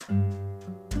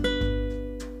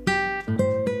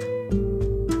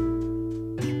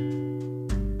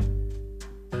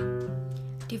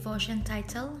devotion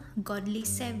title, Godly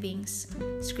Savings.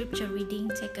 Scripture reading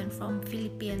taken from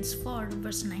Philippians 4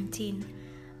 verse 19.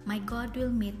 My God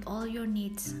will meet all your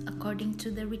needs according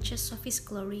to the riches of His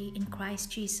glory in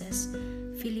Christ Jesus.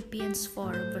 Philippians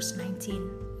 4 verse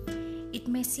 19. It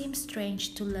may seem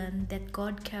strange to learn that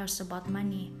God cares about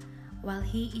money. While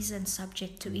He isn't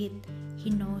subject to it,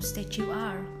 He knows that you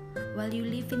are, while you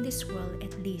live in this world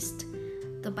at least.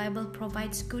 The Bible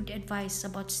provides good advice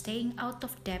about staying out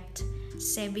of debt,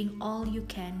 saving all you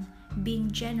can,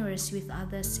 being generous with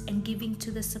others, and giving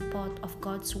to the support of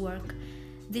God's work.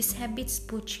 These habits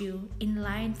put you in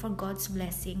line for God's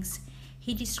blessings.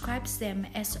 He describes them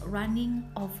as running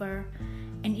over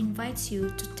and invites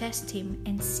you to test Him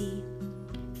and see.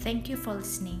 Thank you for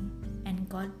listening, and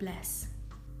God bless.